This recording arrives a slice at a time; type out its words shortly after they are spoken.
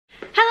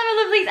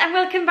guys, and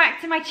welcome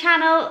back to my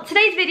channel.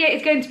 Today's video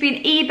is going to be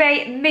an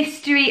eBay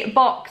mystery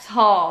box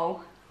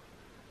haul.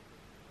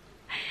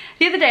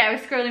 The other day I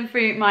was scrolling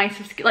through my,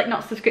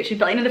 not subscription,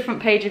 but the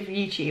front page of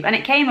YouTube, and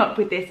it came up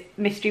with this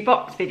mystery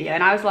box video,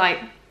 and I was like,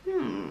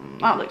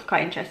 that looks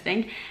quite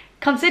interesting.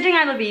 Considering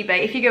I love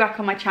eBay, if you go back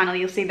on my channel,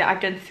 you'll see that I've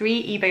done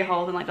 3 eBay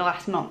hauls in like the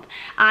last month.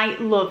 I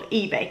love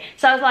eBay.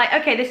 So I was like,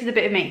 okay, this is a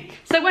bit of me.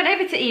 So I went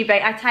over to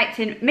eBay, I typed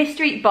in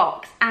mystery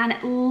box,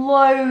 and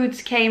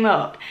loads came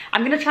up.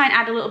 I'm gonna try and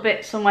add a little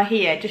bit somewhere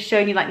here, just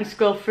showing you, like, me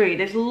scroll through.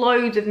 There's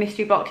loads of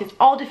mystery boxes,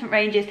 all different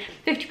ranges,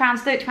 £50,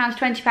 £30,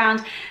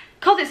 £20.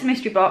 Because it's a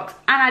mystery box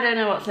and I don't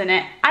know what's in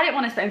it, I didn't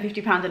want to spend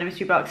 £50 on a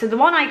mystery box, so the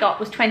one I got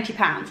was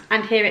 £20,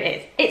 and here it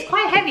is. It's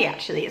quite heavy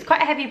actually, it's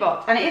quite a heavy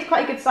box, and it is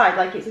quite a good size,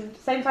 like it's the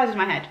same size as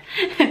my head.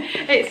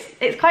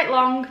 it's quite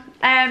long,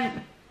 yeah,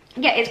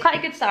 it's quite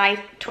a good size.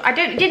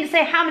 It didn't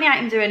say how many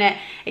items are in it,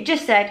 it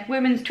just said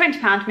women's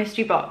 £20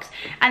 mystery box.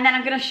 And then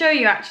I'm going to show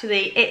you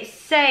actually, it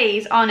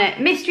says on it,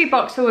 mystery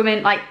box for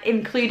women, like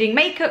including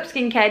makeup,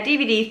 skincare,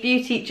 DVDs,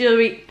 beauty,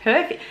 jewellery,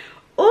 perfume.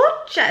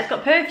 Oh, it's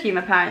got perfume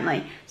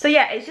apparently. So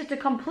yeah, it's just a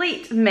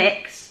complete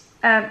mix,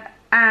 and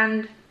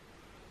I'm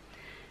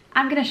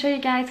gonna show you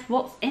guys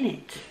what's in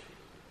it.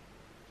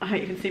 I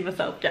don't even see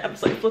myself yet, I'm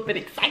so flipping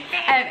excited.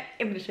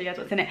 I'm gonna show you guys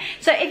what's in it.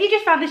 So if you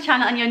just found this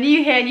channel and you're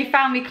new here and you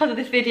found me because of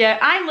this video,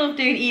 I love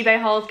doing eBay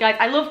hauls, guys.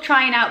 I love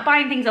trying out,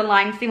 buying things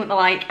online, seeing what they're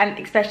like, and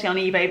especially on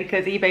eBay,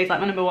 because eBay is like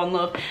my #1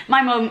 love.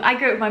 My mum, I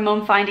grew up with my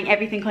mum finding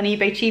everything on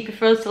eBay cheaper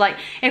for us. So like,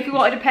 if we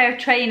wanted a pair of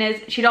trainers,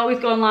 she'd always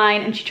go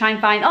online and she'd try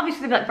and find,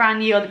 obviously they'd be like brand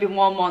new or they'd been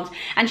worn once,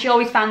 and she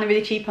always found them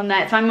really cheap on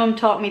there. So my mum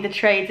taught me the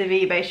trades of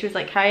eBay. She was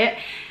like, Harriet,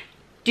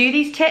 do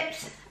these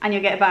tips and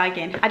you'll get a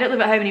bargain. I don't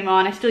live at home anymore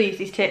and I still use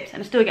these tips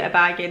and I still get a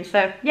bargain,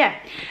 so yeah,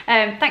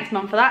 thanks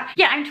mum for that.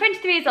 Yeah, I'm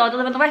 23 years old, I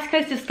live on the west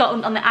coast of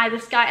Scotland on the Isle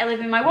of Skye. I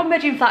live in my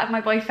 1-bedroom flat with my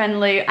boyfriend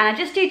Lou, and I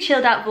just do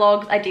chilled out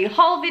vlogs, I do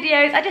haul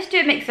videos, I just do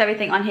a mix of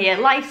everything on here,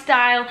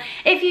 lifestyle.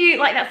 If you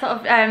like that sort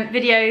of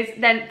videos,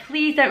 then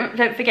please don't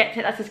forget to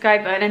hit that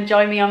subscribe button and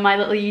join me on my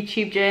little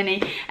YouTube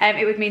journey.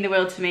 It would mean the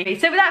world to me.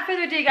 So without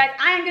further ado guys,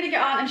 I am going to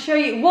get on and show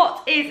you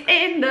what is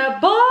in the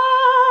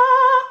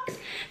box.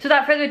 So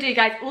without further ado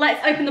guys,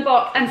 let's open the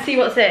box and see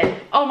what's in.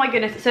 Oh my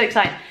goodness, so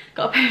excited.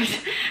 Got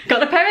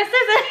a pair of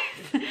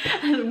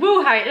scissors.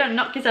 Woo, Harriet, don't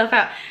knock yourself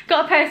out.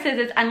 Got a pair of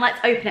scissors, and let's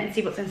open it and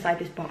see what's inside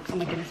this box. Oh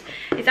my goodness.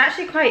 It's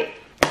actually quite,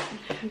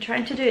 I'm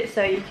trying to do it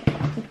so you can,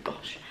 oh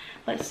gosh.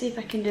 Let's see if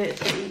I can do it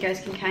so that you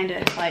guys can kind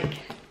of like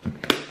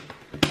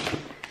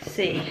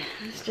see.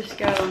 Let's just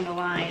go along the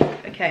line.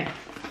 Okay.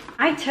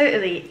 I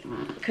totally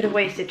could have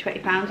wasted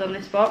 £20 on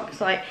this box.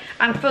 Like,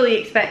 I'm fully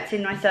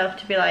expecting myself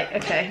to be like,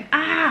 okay,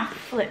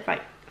 flip,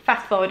 right,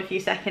 fast forward a few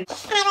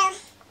seconds.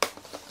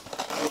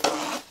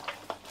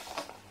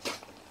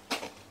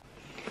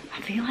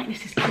 I feel like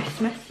this is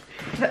Christmas.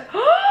 But,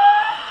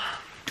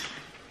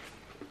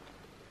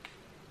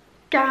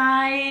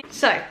 guys,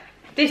 so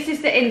this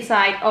is the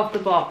inside of the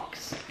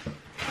box.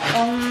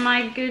 Oh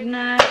my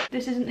goodness,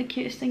 this isn't the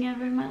cutest thing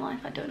ever in my life.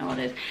 I don't know what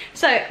it is.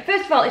 So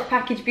first of all, it's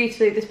packaged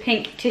beautifully with this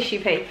pink tissue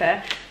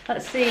paper.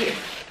 Let's see.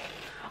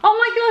 Oh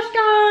my gosh,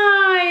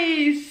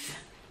 guys,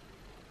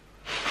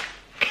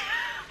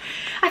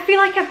 I feel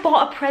like I've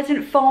bought a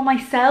present for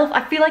myself.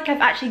 I feel like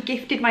I've actually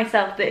gifted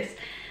myself this,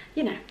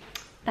 you know.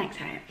 Thanks,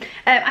 Harriet.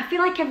 I feel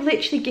like I've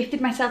literally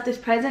gifted myself this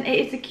present. It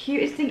is the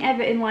cutest thing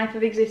ever in life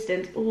of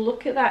existence.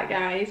 Look at that,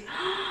 guys.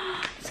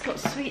 It's got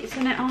sweets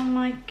in it. Oh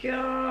my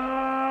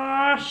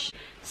gosh.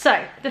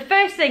 So, the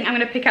first thing I'm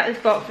going to pick out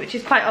this box, which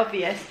is quite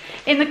obvious,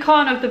 in the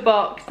corner of the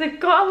box, they've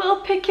got a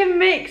little pick and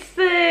mix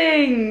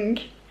thing.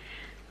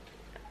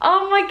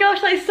 Oh my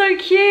gosh, that is so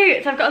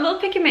cute. So I've got a little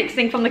pick and mix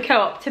thing from the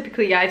Co-op.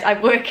 Typically, guys, I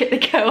work at the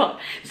Co-op,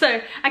 so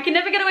I can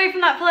never get away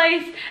from that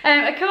place.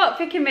 A Co-op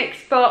pick and mix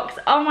box.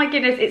 Oh my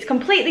goodness, it's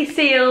completely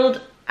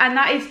sealed, and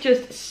that is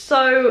just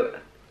so,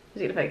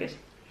 is it gonna focus?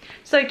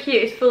 So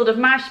cute. It's full of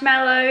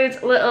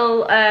marshmallows,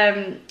 little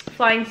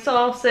flying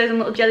saucers and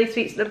little jelly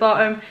sweets at the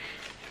bottom.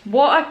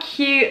 What a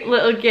cute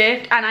little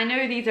gift. And I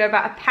know these are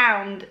about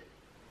 £1.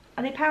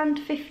 Are they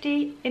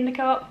 £1.50 in the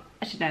Co-op?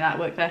 I should know that,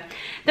 work there.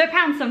 They're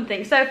 £1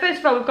 something. So first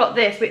of all, we've got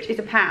this, which is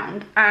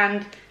 £1,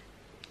 and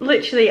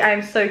literally I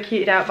am so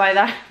cuted out by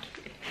that.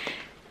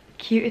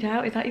 Cuted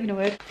out, is that even a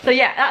word? So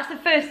yeah, that's the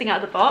first thing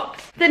out of the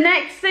box. The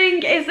next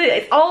thing is that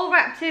it's all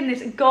wrapped in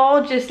this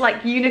gorgeous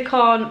like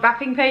unicorn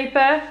wrapping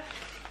paper.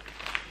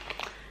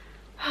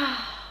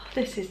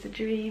 This is the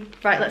dream.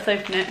 Right, let's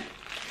open it.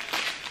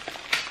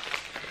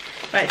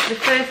 Right, so the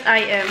first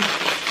item.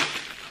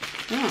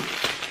 Oh,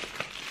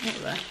 what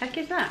the heck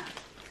is that?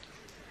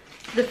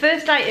 The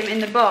first item in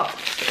the box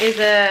is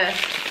a,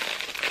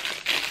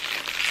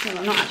 well,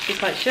 I'm not actually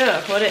quite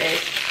sure what it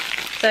is.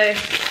 So,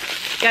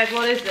 guys,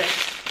 what is this?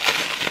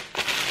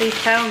 Please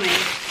tell me.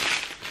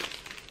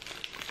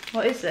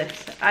 What is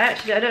this? I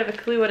don't have a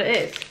clue what it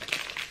is.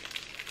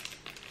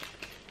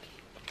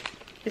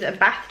 Is it a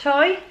bath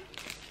toy?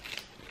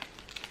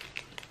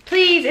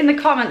 Please, in the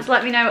comments,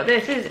 let me know what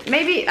this is.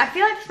 Maybe, I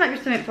feel like this might be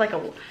something for like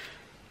a...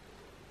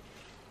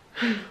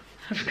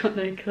 I've got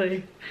no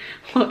clue.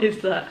 What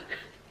is that?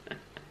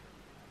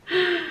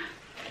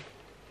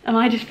 Am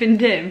I just been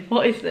dim?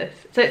 What is this?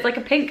 So it's like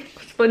a pink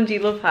spongy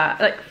love heart,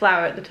 like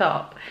flower at the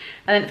top,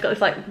 and then it's got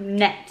this like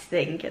net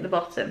thing at the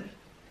bottom,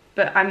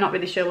 but I'm not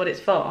really sure what it's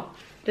for.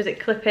 Does it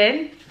clip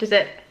in? Does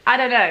it? I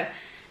don't know.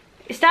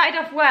 It started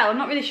off well. I'm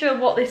not really sure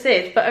what this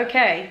is, but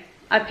okay.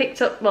 I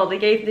picked up, well,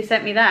 they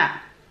sent me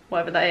that,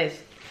 whatever that is.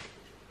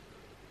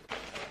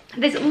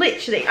 There's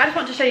literally, I just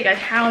want to show you guys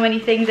how many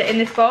things are in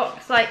this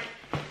box. Like,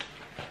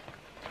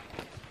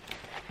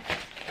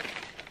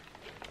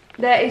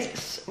 there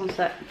is, one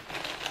sec,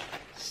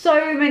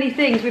 so many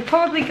things. We've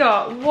probably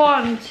got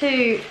 1,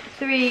 2,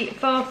 3,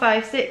 4,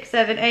 5, 6,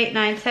 7, 8,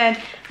 9,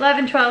 10,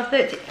 11, 12,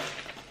 13,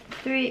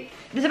 3,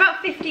 there's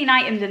about 15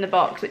 items in the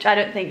box, which I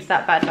don't think is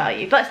that bad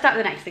value. But let's start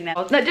with the next thing then.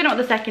 I don't know what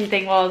the second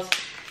thing was.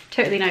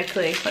 Totally no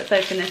clue. Let's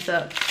open this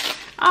up.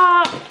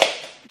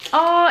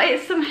 Oh,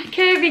 it's some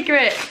curvy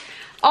grips.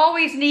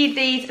 Always need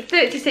these.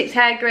 36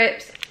 hair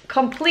grips,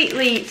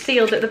 completely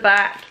sealed at the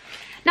back.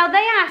 Now they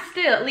are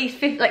still at least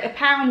 50, like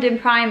 £1 in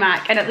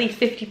Primark and at least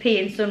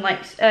 50p in some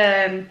like,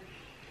 they're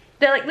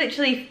like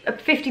literally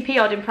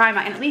 50p odd in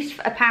Primark and at least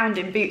 £1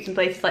 in Boots and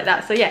places like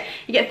that. So yeah,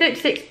 you get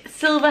 36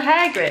 silver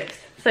hair grips.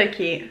 So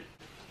cute.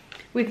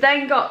 We've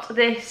then got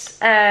this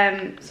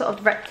sort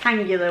of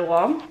rectangular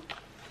one.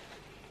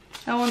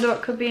 I wonder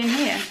what could be in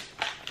here.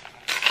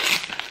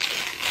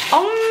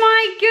 Oh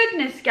my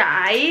goodness,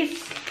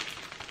 guys.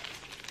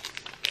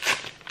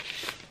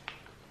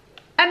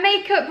 A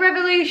Makeup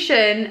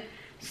Revolution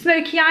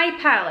Smoky Eye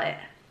Palette.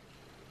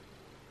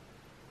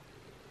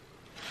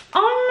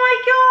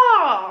 Oh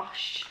my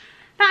gosh.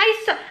 That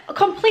is so,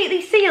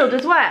 completely sealed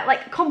as well.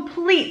 Like,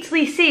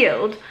 completely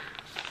sealed.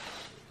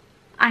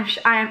 I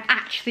am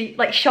actually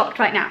like shocked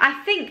right now. I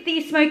think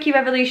these Smoky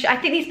Revolution, I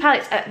think these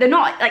palettes, they're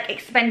not like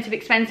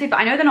expensive, but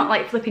I know they're not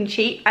like flipping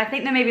cheap. I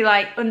think they're maybe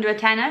like under a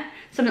tenner,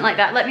 something like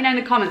that. Let me know in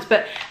the comments.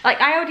 But like,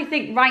 I already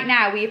think right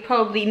now we have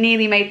probably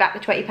nearly made back the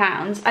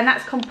 £20, and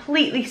that's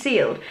completely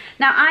sealed.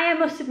 Now I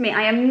must admit,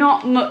 I am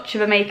not much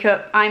of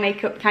a eye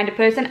makeup kind of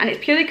person, and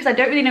it's purely because I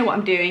don't really know what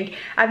I'm doing.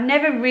 I've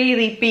never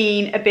really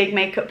been a big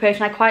makeup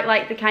person. I quite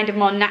like the kind of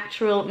more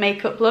natural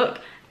makeup look.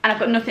 And I've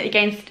got nothing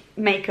against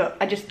makeup.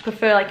 I just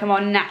prefer like a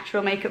more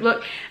natural makeup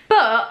look.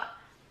 But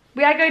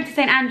we are going to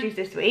St Andrews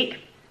this week.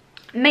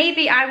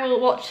 Maybe I will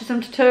watch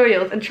some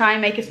tutorials and try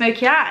and make a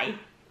smoky eye.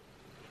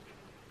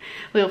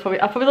 I'll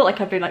probably look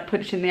like I've been like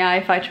punched in the eye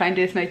if I try and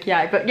do a smoky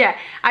eye. But yeah,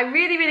 I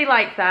really, really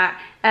like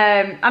that.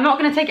 I'm not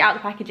going to take it out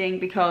of the packaging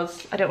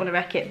because I don't want to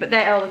wreck it. But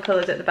there are all the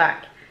colours at the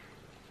back.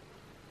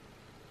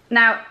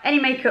 Now, any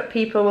makeup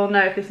people will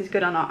know if this is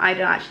good or not. I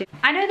don't actually.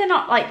 I know they're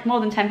not like more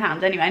than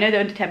 £10 anyway. I know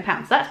they're under £10,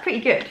 so that's pretty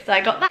good. So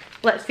I got that.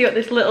 Let's see what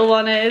this little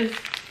one is.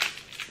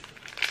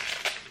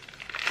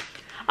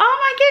 Oh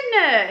my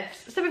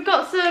goodness! So we've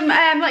got some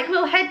like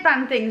little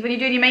headband things when you're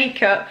doing your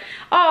makeup.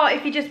 Or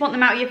if you just want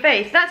them out of your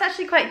face. That's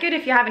actually quite good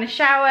if you're having a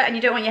shower and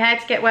you don't want your hair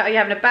to get wet or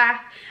you're having a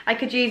bath. I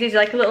could use these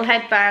like a little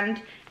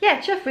headband.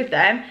 Yeah, chuff with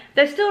them.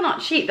 They're still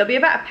not cheap. They'll be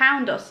about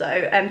 £1 or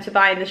so to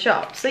buy in the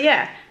shop. So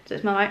yeah, does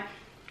it smell right?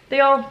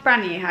 They're all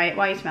brand new, Harriet.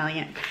 Why are you smelling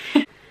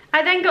it?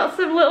 I then got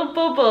some little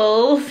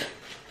bubbles.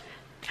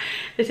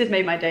 This has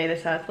made my day,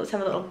 this has. Let's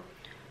have a little.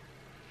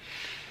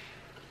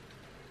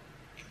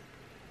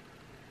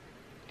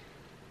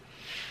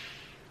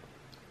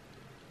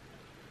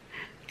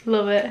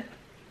 Love it.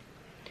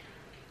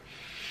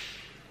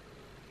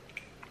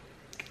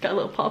 Got a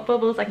little pot of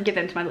bubbles. I can give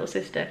them to my little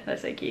sister. They're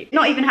so cute.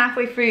 Not even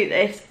halfway through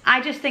this. I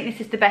just think this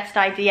is the best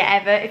idea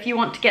ever. If you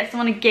want to get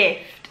someone a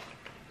gift,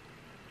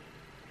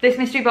 this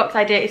mystery box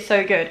idea is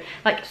so good.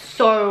 Like,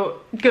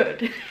 so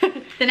good.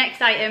 The next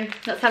item,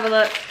 let's have a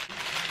look.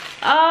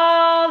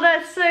 Oh,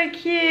 that's so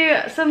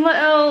cute. Some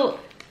little,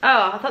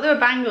 oh, I thought they were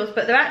bangles,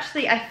 but they're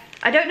actually,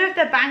 I don't know if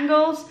they're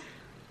bangles.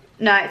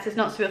 No, it says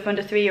not suitable for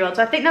under 3-year-olds.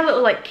 So I think they're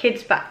little like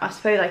kids back. I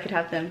suppose I could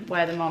have them,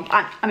 wear them on.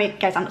 I mean,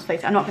 guys, I'm not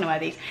supposed to, I'm not gonna wear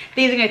these.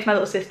 These are going to my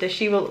little sister.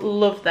 She will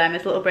love them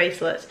as little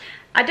bracelets.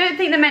 I don't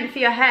think they're meant for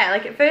your hair.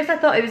 Like, at first I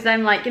thought it was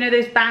them, like, you know,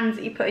 those bands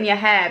that you put in your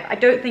hair. But I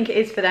don't think it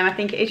is for them. I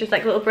think it is just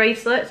like little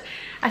bracelets.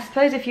 I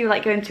suppose if you were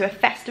like going to a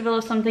festival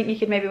or something, you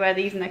could maybe wear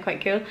these and they're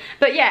quite cool.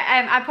 But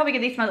yeah, I'd probably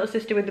give these to my little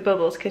sister with the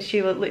bubbles because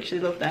she will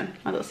literally love them.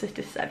 My little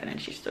sister's 7 and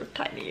she's so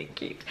tiny and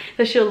cute.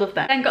 So she'll love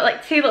them. Then got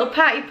like 2 little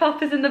party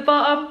poppers in the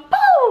bottom.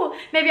 Boo!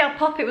 Maybe I'll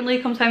pop it when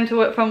Lou comes home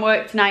from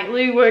work tonight.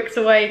 Lou works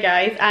away,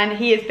 guys, and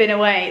he has been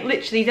away.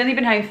 Literally, he's only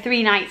been home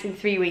 3 nights in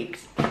 3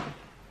 weeks.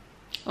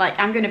 Like,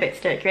 I'm going a bit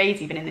stir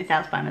crazy being in this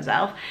house by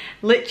myself.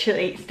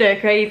 Literally stir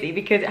crazy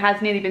because it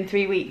has nearly been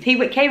 3 weeks. He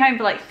came home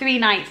for like 3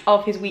 nights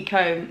of his week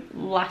home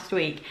last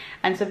week.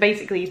 And so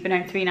basically he's been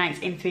home 3 nights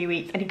in 3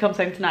 weeks and he comes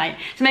home tonight.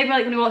 So maybe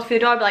like when he walks through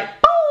the door I'll be like,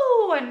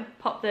 boo! And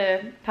pop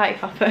the party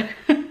popper.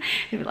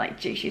 He'll be like,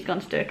 gee, she's gone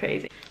stir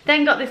crazy.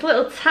 Then got this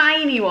little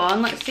tiny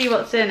one. Let's see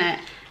what's in it.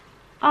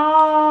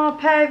 Oh,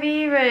 pair of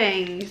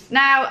earrings.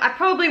 Now, I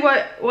probably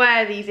won't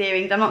wear these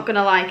earrings, I'm not going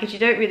to lie, because you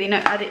don't really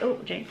know. Oh,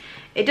 gee.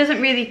 It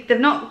doesn't really, they've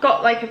not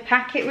got like a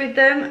packet with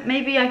them.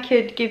 Maybe I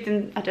could give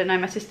them, I don't know,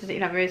 my sister doesn't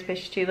even have a ears,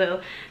 she's too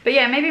little. But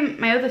yeah, maybe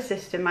my other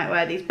sister might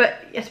wear these. But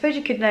I suppose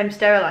you could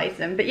sterilise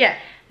them. But yeah,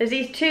 There's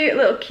these two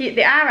little cute,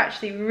 they are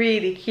actually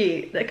really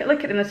cute. Look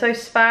at them, they're so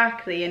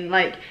sparkly, and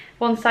like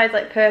one side's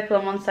like purple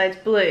and one side's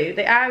blue.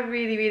 They are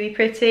really, really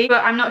pretty,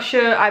 but I'm not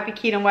sure I'd be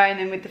keen on wearing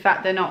them with the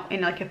fact they're not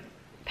in like a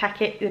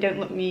packet. They don't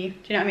look new, do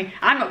you know what I mean?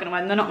 I'm not gonna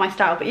wear them, they're not my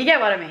style, but you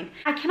get what I mean.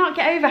 I cannot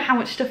get over how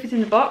much stuff is in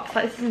the box,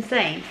 like this is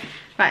insane.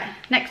 Right,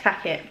 next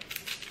packet.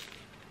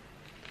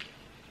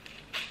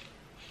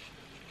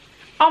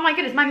 Oh my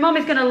goodness, my mum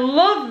is gonna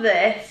love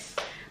this.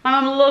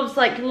 My mum loves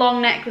like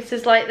long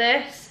necklaces like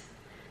this.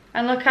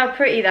 And look how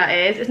pretty that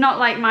is. It's not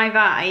like my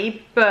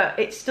vibe, but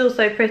it's still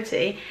so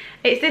pretty.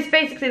 It's this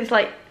basically this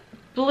like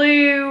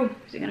blue,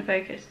 is it gonna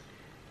focus?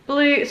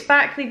 Blue,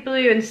 sparkly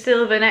blue and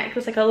silver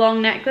necklace, like a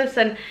long necklace.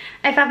 And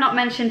if I've not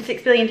mentioned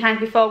 6 billion times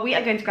before, we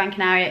are going to Gran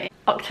Canaria in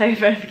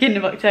October, beginning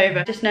of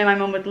October. Just know my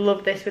mum would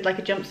love this with like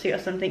a jumpsuit or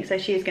something, so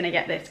she is gonna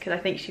get this because I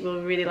think she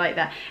will really like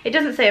that. It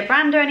doesn't say a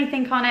brand or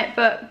anything on it,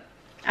 but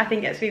I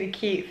think it's really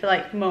cute for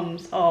like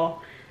mums,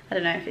 or I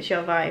don't know if it's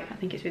your vibe. I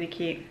think it's really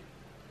cute.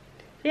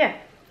 So yeah.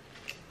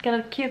 Got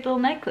a cute little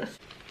necklace.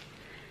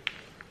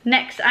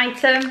 Next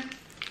item.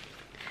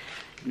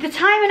 The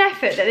time and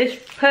effort that this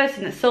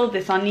person that sold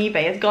this on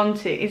eBay has gone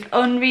to is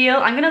unreal.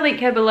 I'm going to link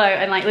her below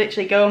and like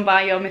literally go and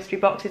buy your mystery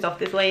boxes off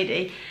this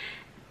lady.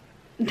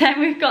 Then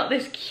we've got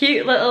this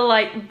cute little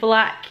like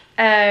black,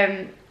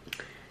 basically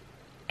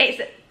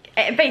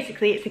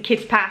it's a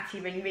kid's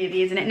party ring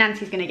really, isn't it?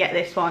 Nancy's going to get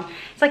this one.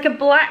 It's like a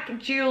black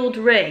jewelled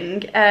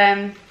ring.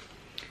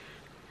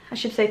 I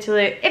should say to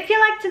Luke, if you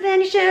liked it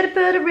then you should have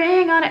put a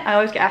ring on it. I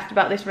always get asked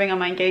about this ring on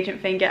my engagement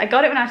finger. I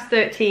got it when I was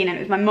 13 and it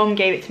was my mum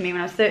gave it to me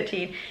when I was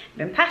 13. It's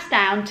been passed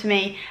down to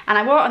me and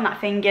I wore it on that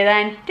finger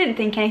then, didn't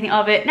think anything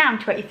of it. Now I'm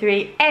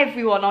 23,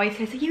 everyone always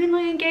says, are you and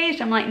Louie engaged?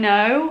 I'm like,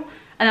 no.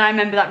 And then I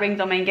remember that ring's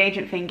on my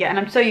engagement finger and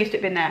I'm so used to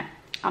it being there.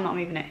 I'm not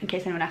moving it in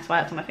case anyone asks why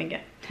it's on my finger.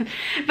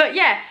 But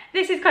yeah,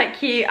 this is quite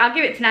cute. I'll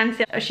give it to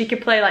Nancy. She could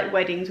play like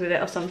weddings with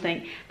it or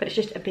something, but it's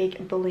just a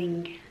big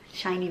bling,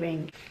 shiny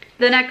ring.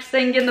 The next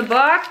thing in the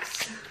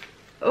box,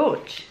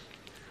 ouch.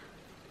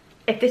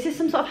 If this is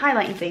some sort of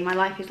highlighting thing, my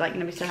life is like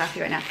gonna be so happy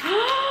right now.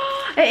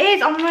 It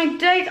is on my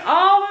date.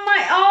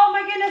 Oh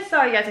my goodness.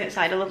 Sorry guys, I'm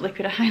excited. I love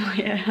liquid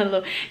highlighter. I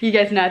love, you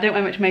guys know I don't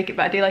wear much makeup,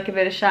 but I do like a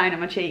bit of shine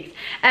on my cheeks.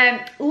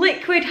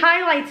 Liquid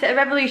highlighter, a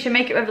Revolution,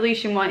 Makeup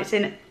Revolution one. It's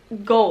in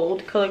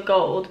gold, coloured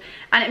gold,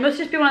 and it must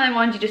just be one of them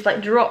ones you just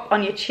like drop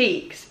on your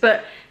cheeks.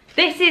 But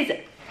this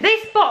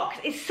box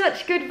is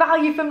such good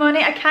value for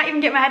money. I can't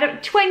even get my head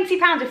up.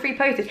 £20 of free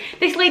postage.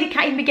 This lady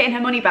can't even be getting her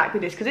money back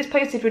with this because this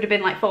postage would have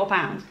been like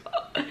 £4.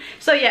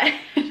 So yeah,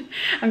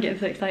 I'm getting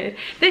so excited.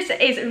 This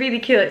is really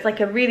cool. It's like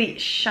a really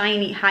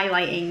shiny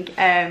highlighting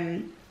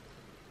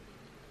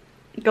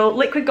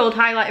liquid gold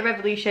highlighter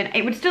Revolution.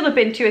 It would still have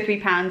been £2 or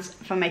 £3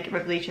 from Makeup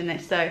Revolution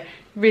this, so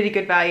really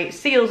good value.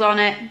 Seals on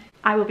it.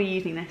 I will be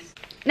using this.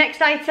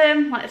 Next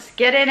item, let's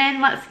get it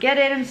in. Let's get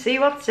in and see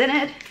what's in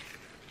it.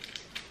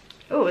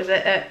 Oh, is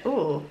it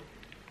oh,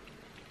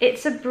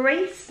 it's a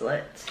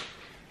bracelet.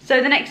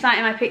 So the next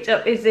item I picked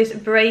up is this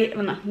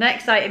the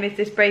next item is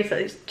this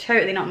bracelet. It's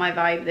totally not my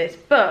vibe, this,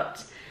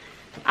 but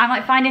I'm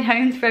like finding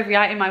homes for every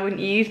item I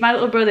wouldn't use. My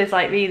little brother's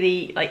like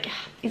really like,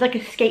 he's like a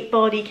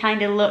skateboardy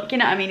kind of look, you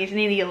know what I mean? He's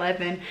nearly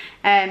 11.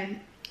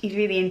 He's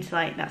really into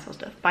like that sort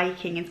of stuff,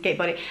 biking and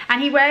skateboarding.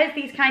 And he wears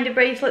these kind of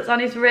bracelets on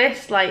his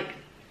wrist, like,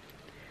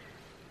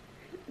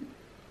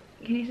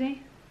 can you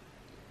see?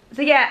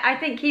 So yeah, I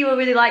think he will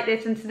really like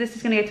this, and so this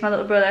is going to go to my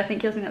little brother. I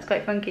think he'll think that's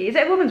quite funky. Is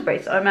it a woman's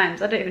bracelet or a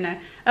man's? I don't even know.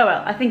 Oh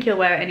well, I think he'll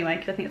wear it anyway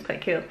because I think it's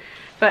quite cool.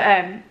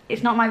 But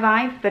it's not my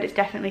vibe, but it's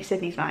definitely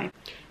Sydney's vibe.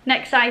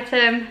 Next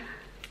item.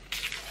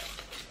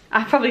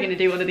 I'm probably going to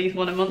do one of these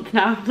one a month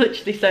now. I'm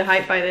literally so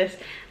hyped by this.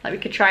 Like we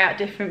could try out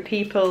different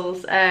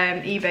people's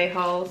eBay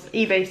hauls,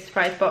 eBay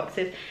surprise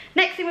boxes.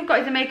 Next thing we've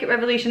got is a Makeup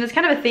Revolution. There's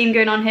kind of a theme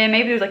going on here.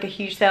 Maybe there was like a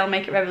huge sale on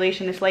Makeup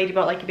Revolution. This lady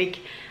bought like a big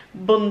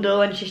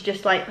bundle and she's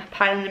just like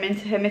piling them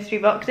into her mystery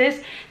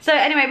boxes. So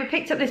anyway, we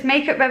picked up this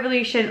Makeup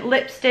Revolution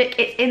lipstick.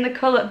 It's in the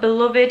colour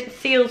Beloved,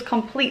 seals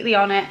completely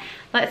on it.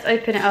 Let's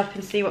open it up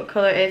and see what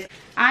colour it is.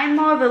 I'm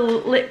more of a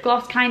lip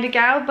gloss kind of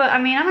gal, but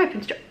I mean, I'm open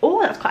to,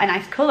 oh, that's quite a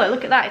nice colour.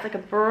 Look at that, it's like a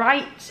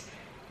bright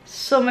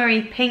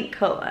summery pink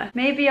colour.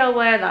 Maybe I'll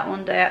wear that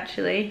one day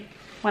actually,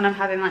 when I'm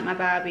having like my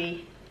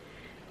Barbie,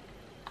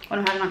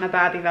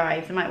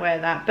 vibes, I might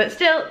wear that. But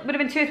still, would have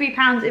been £2 or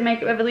 £3 in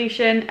Makeup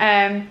Revolution.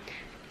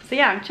 So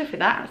yeah, I'm chuffed with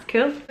that, that's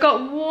cool.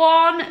 Got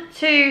 1,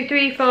 2,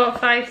 3, 4,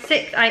 5,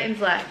 6 items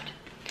left.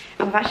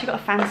 And we've actually got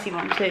a fancy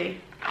one too.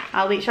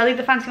 Shall I leave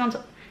the fancy one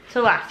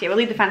till last? Yeah, we'll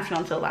leave the fancy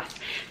one till last.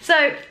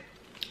 So,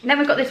 then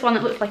we've got this one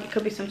that looks like it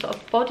could be some sort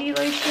of body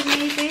lotion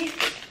maybe.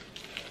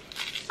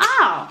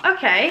 Oh,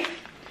 okay.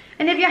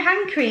 And if your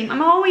hand cream,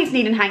 I'm always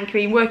needing hand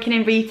cream, working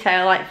in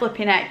retail, like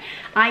flipping heck.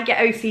 I get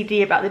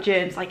OCD about the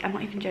germs. Like, I'm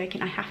not even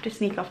joking. I have to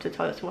sneak off to the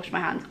toilet to wash my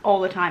hands all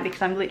the time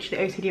because I'm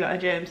literally OCD about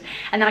the germs.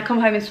 And then I come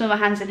home and smother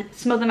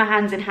my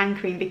hands in hand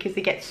cream because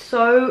they get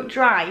so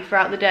dry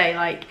throughout the day.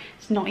 Like,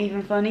 it's not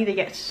even funny. They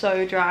get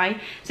so dry.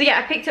 So yeah,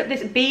 I picked up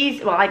this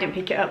well, I didn't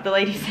pick it up. The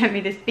lady sent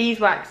me this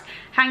beeswax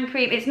hand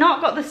cream. It's not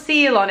got the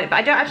seal on it, but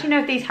I don't actually know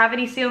if these have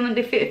any seal on them.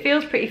 It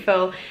feels pretty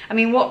full. I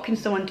mean, what can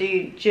someone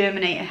do?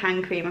 Germinate a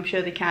hand cream? I'm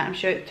sure they can. I'm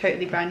sure it's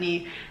totally brand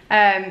new.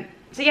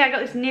 So yeah, I got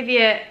this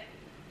Nivea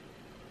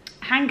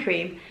hand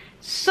cream.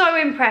 So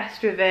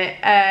impressed with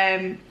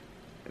it.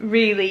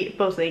 Really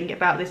buzzing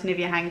about this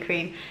Nivea hand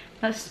cream.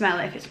 Let's smell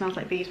it if it smells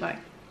like beeswax.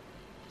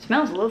 It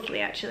smells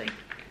lovely, actually.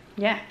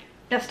 Yeah.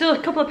 That's still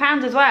a couple of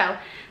pounds as well.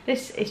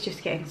 This is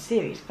just getting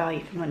serious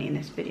value for money in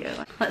this video.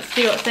 Let's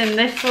see what's in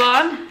this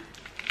one.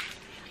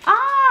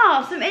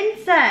 Ah, some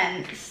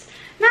incense.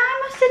 Now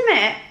I must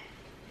admit,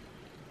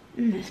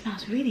 it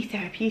smells really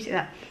therapeutic.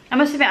 That. I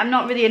must admit, I'm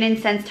not really an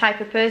incense type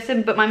of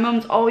person, but my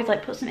mum's always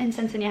like, put some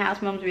incense in your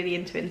house. My mum's really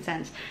into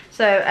incense.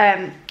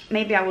 So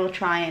maybe I will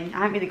try, and I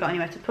haven't really got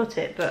anywhere to put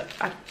it, but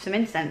I've some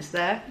incense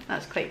there.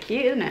 That's quite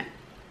cute, isn't it?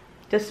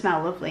 It does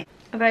smell lovely.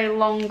 A very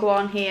long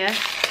one here.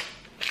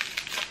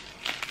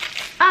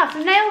 Ah,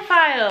 some nail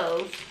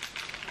files.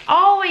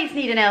 Always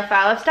need a nail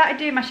file. I've started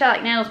doing my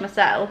shellac nails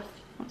myself.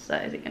 What's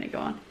that? Is it going to go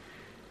on? Is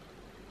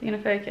it going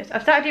to focus?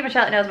 I've started doing my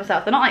shellac nails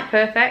myself. They're not like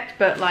perfect,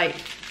 but like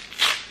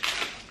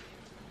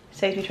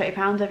saves me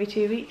 £20 every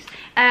 2 weeks. So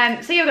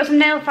yeah, we've got some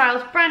nail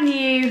files, brand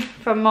new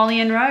from Molly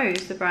and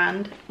Rose, the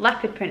brand.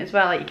 Leopard print as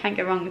well. Like, you can't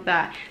go wrong with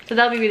that. So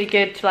they'll be really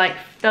good to like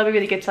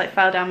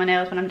file down my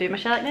nails when I'm doing my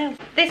shellac nails.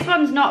 This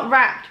one's not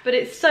wrapped, but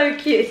it's so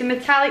cute. It's a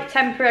metallic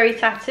temporary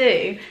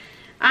tattoo.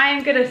 I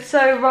am gonna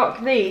so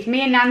rock these.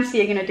 Me and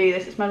Nancy are gonna do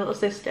this. It's my little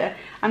sister.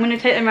 I'm gonna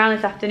take them around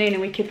this afternoon and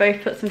we could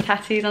both put some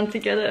tattoos on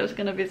together. It's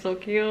gonna be so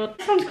cute.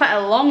 This one's quite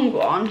a long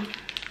one.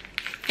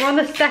 We're on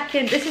the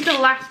second. This is the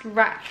last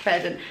wrapped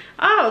present.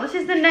 Oh, this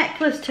is the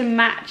necklace to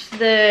match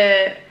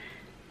the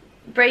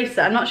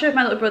bracelet. I'm not sure if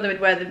my little brother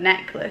would wear the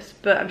necklace,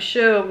 but I'm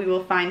sure we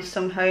will find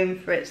some home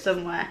for it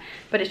somewhere.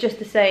 But it's just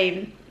the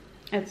same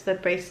as the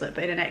bracelet,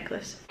 but in a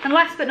necklace. And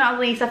last but not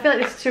least, I feel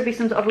like this should be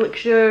some sort of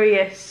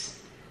luxurious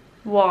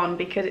one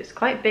because it's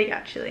quite big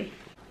actually.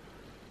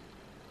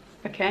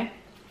 Okay.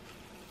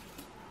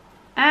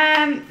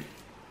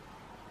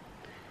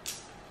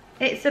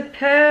 It's a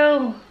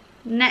pearl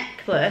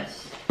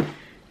necklace,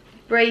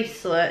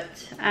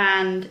 bracelet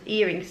and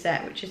earring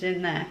set which is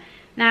in there.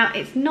 Now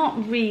it's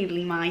not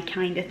really my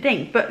kind of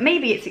thing, but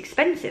maybe it's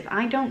expensive,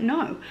 I don't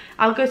know.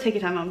 I'll go take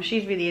it to my mum,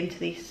 she's really into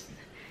these.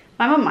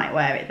 My mum might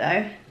wear it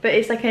though, but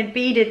it's like a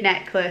beaded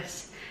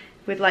necklace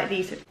with like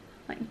these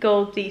like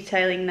gold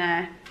detailing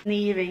there. And the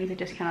earrings are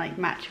just kind of like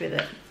match with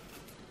it.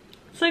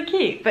 So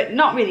cute, but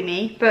not really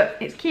me, but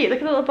it's cute. Look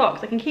at the little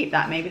box. I can keep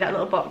that, maybe, that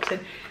little box, and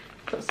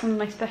put some of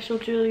my special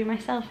jewellery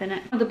myself in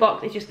it. The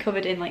box is just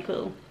covered in like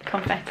little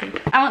confetti.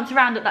 I want to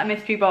round up that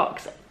mystery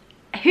box.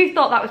 Who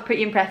thought that was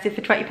pretty impressive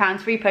for £20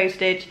 free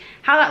postage?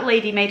 How that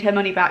lady made her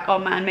money back, oh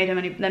man, made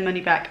their money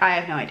back, I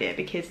have no idea,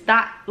 because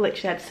that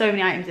literally had so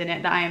many items in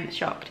it that I am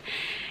shocked.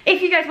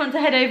 If you guys want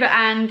to head over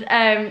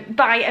and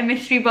buy a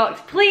mystery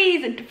box,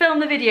 please film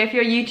the video if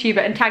you're a YouTuber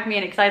and tag me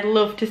in it, because I'd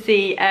love to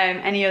see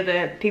any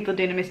other people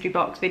doing a mystery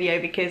box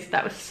video, because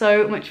that was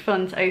so much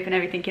fun to open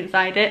everything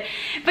inside it.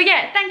 But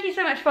yeah, thank you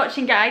so much for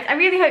watching, guys. I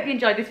really hope you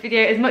enjoyed this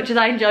video as much as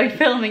I enjoyed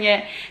filming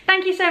it.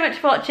 Thank you so much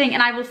for watching,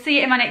 and I will see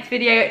you in my next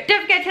video.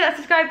 Don't forget to hit that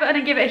subscribe button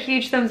and give it a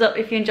huge thumbs up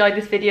if you enjoyed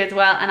this video as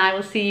well, and I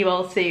will see you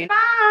all soon.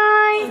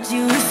 Bye!